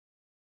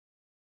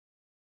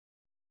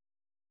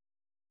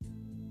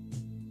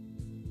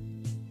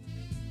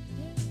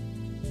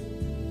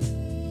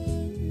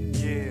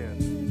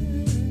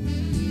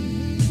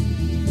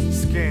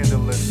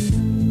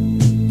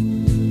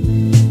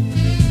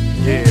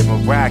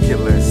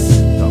miraculous,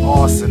 the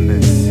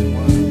awesomeness.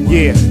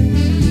 Yeah.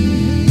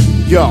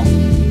 Yo.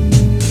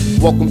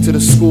 Welcome to the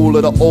school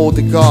of the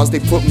older gods. They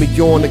put me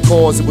on the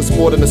cause. It was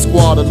more than a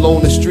squad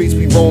alone. The streets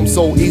we roam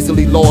so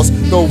easily lost.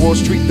 Thorough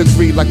street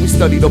degree like we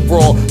studied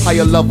abroad.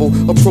 Higher level,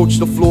 approach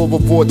the floor,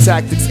 avoid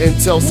tactics.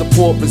 Intel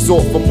support,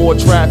 resort for more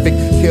traffic.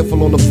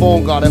 Careful on the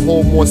phone, gotta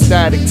hold more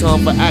static.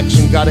 Time for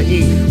action, gotta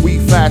eat, we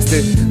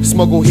fasted.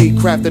 Smuggle heat,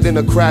 crafted in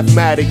a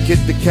craftmatic. Get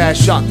the cash,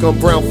 shotgun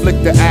brown,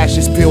 flick the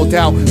ashes. Peeled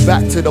out,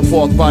 back to the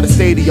park by the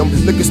stadium.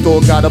 Liquor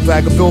store, got a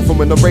bag of bill from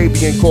an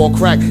Arabian called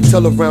crack.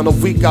 Tell around a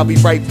week, I'll be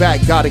right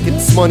back. Gotta get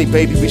this money,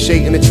 baby, we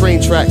shading the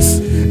train tracks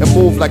and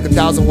move like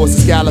 1,000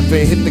 horses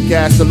galloping. Hit the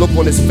gas, the look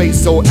on his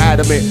face so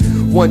adamant.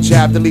 One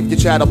jab to leave your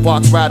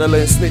chatterbox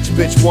rattling. Snitch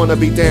bitch wanna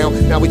be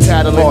down, now we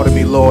tattling. Pardon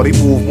me, Lord, he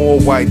move more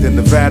white than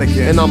the Vatican.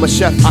 And I'm a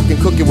chef, I can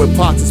cook it with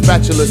pots and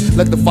spatulas.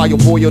 Let the fire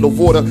boil the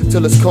water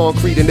till it's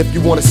concrete. And if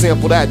you wanna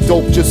sample that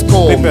dope, just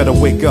call They better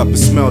wake up and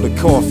smell the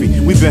coffee.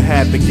 We been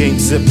had the game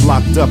zip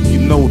locked up, you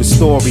know the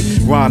story.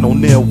 Ron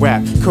O'Neal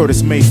rap,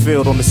 Curtis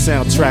Mayfield on the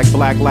soundtrack.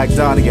 Black like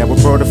Donnie at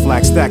Roberta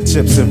Flack. Stack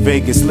chips in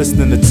Vegas,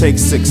 listening to Take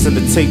 6 in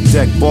the tape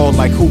deck. Ball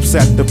like hoops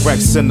at the rec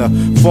center.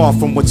 Far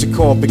from what you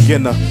call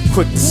beginner.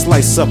 Quick to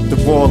slice up the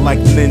raw like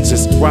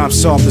ninjas. Rhyme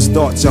sharp as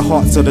darts, your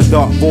heart to the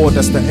dartboard.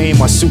 That's the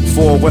aim I shoot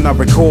for when I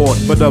record.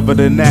 But other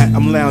than that,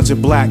 I'm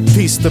lounging black.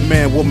 Peace to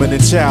man, woman,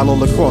 and child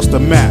all across the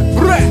map.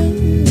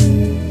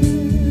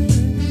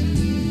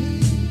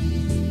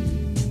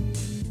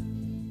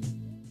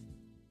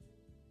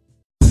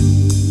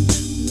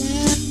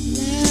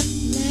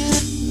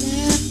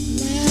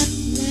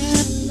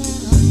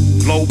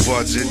 Low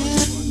budget,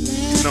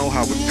 you know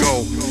how it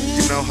go,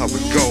 you know how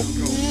it go.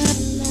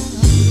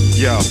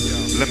 Yo,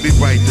 let me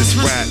write this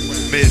rap.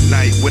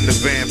 Midnight when the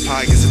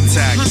vampires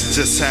attack.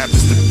 Just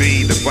happens to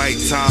be the right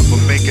time for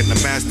making a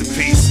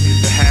masterpiece.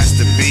 It has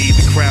to be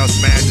the crowd's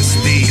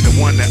majesty, the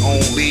one that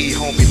only,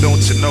 homie,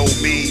 don't you know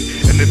me?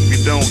 And if you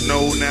don't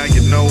know, now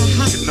you know,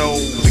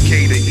 the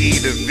K to E,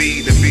 the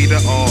V, the B to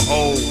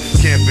R-O.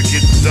 Can't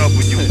forget the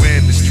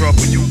W-N, it's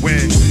trouble you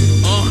win.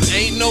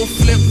 Ain't no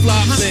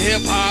flip-flops in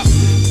hip-hop,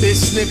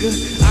 bitch nigga,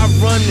 I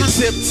run the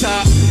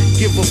tip-top.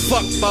 Give a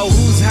fuck about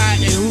who's hot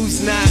and who's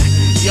not.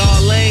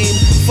 Y'all lame,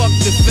 fuck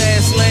the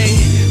fast lane.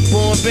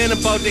 Born been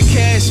about the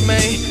cash, man.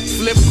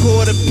 Flip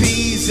quarter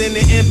P's and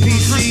the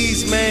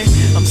NPCs, man.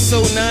 I'm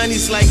so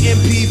 90s like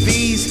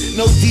MPVs.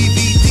 No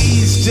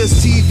DVDs,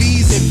 just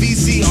TVs and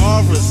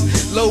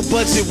VCRs. Low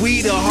budget,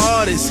 we the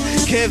hardest.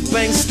 Kev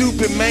bang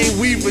stupid, man,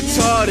 we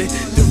retarded.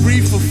 The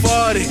reefer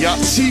farted,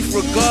 chief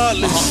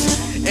regardless.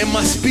 And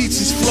my speech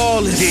is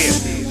flawless.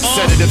 Yeah.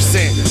 Sedative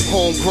scent,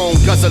 homegrown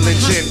guzzling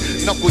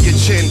gin. Knuckle your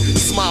chin,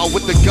 smile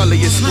with the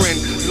gulliest grin.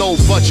 Low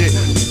budget,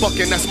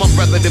 bucking, that's my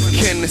relative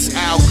kin. It's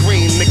Al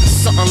Green, nigga,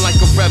 something like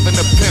a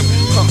revenue pimp.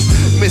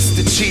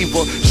 Mr.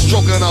 Chiva,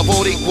 stroking a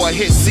boricua,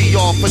 hit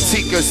CR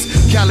Paticas.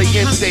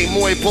 Caliente,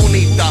 muy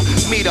bonita,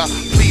 mira,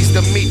 pleased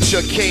to meet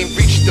ya. Can't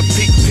reach the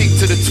peak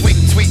to the tweet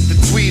the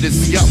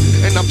tweeters, yup.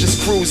 And I'm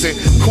just cruising,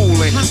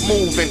 cooling,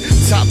 moving,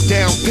 top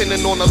down,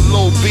 pinning on a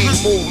low beat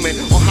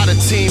movement. On how the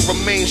team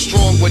remains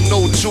strong with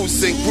no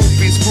juicing.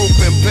 Groupies, group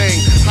and bang,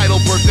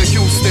 Heidelberg to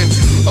Houston.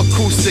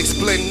 Acoustics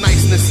blend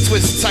niceness,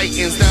 twist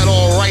tightens. That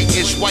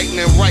alright-ish,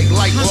 whitening right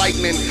like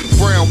lightning.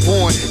 Brown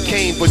born,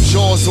 Kaimbr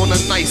jaws on a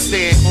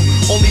nightstand.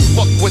 Only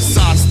fuck with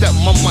sidestep,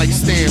 my mic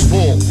stand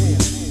bull.